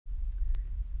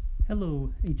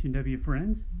Hello, H&W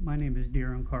friends. My name is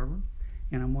Darren Carver,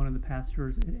 and I'm one of the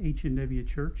pastors at H&W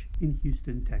Church in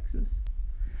Houston, Texas.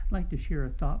 I'd like to share a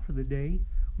thought for the day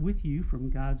with you from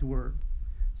God's Word.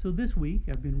 So this week,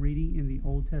 I've been reading in the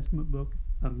Old Testament book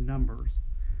of Numbers,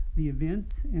 the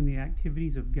events and the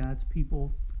activities of God's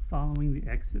people following the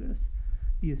Exodus,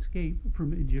 the escape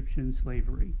from Egyptian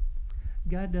slavery.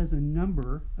 God does a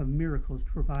number of miracles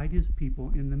to provide His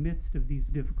people in the midst of these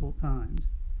difficult times.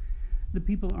 The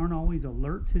people aren't always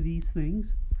alert to these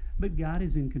things, but God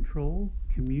is in control,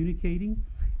 communicating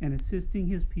and assisting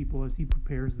His people as He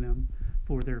prepares them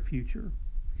for their future.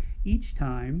 Each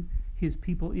time, His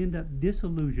people end up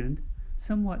disillusioned,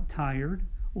 somewhat tired,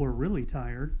 or really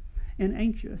tired, and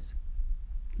anxious.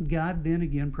 God then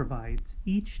again provides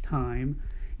each time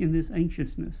in this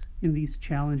anxiousness, in these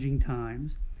challenging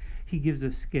times. He gives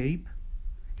escape,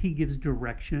 He gives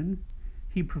direction,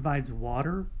 He provides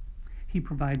water, He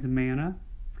provides manna,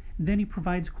 then He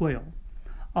provides quail,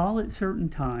 all at certain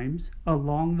times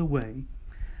along the way.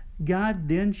 God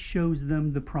then shows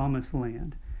them the promised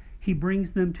land. He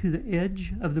brings them to the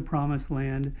edge of the promised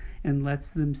land and lets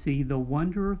them see the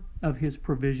wonder of His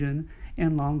provision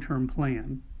and long-term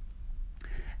plan.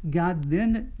 God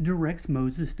then directs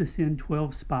Moses to send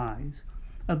 12 spies.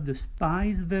 Of the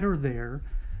spies that are there,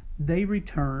 they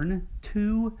return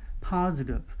 2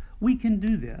 positive. We can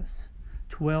do this.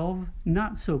 10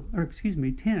 not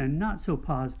so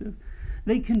positive.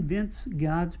 They convince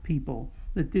God's people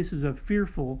that this is a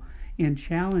fearful and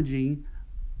challenging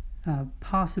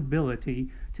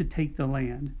possibility to take the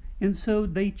land, and so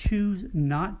they choose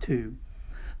not to.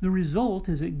 The result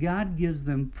is that God gives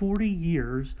them 40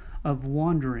 years of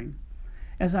wandering.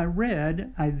 As I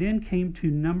read, I then came to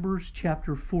Numbers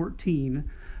chapter 14,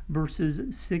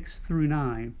 verses 6 through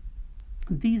 9.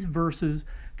 These verses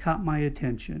caught my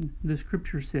attention. The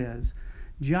scripture says,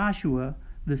 Joshua,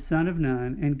 the son of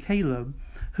Nun, and Caleb,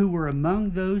 who were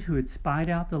among those who had spied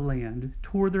out the land,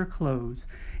 tore their clothes,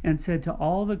 and said to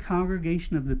all the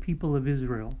congregation of the people of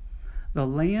Israel, the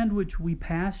land which we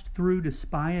passed through to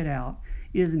spy it out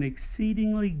is an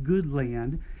exceedingly good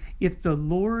land. If the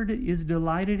Lord is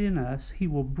delighted in us, He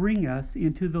will bring us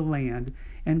into the land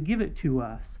and give it to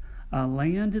us, a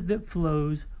land that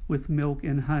flows with milk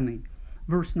and honey.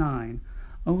 Verse 9,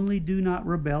 only do not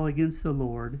rebel against the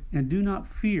Lord, and do not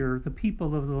fear the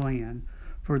people of the land,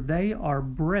 for they are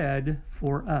bread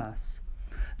for us.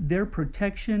 Their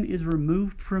protection is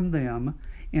removed from them,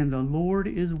 and the Lord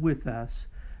is with us.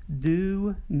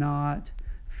 Do not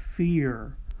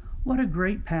fear. What a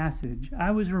great passage.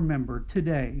 I was remembered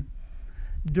today.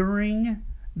 During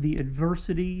the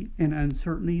adversity and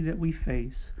uncertainty that we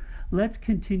face, let's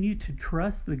continue to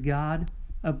trust the God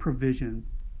of provision.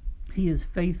 He is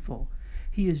faithful,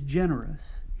 He is generous,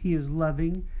 He is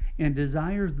loving, and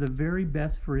desires the very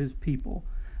best for His people.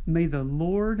 May the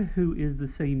Lord, who is the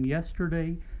same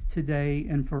yesterday, today,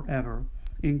 and forever,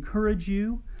 encourage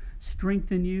you,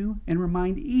 strengthen you, and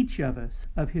remind each of us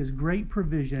of His great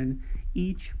provision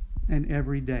each and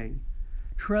every day.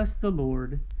 Trust the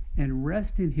Lord and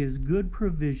rest in His good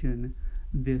provision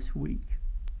this week.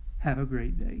 Have a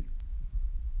great day.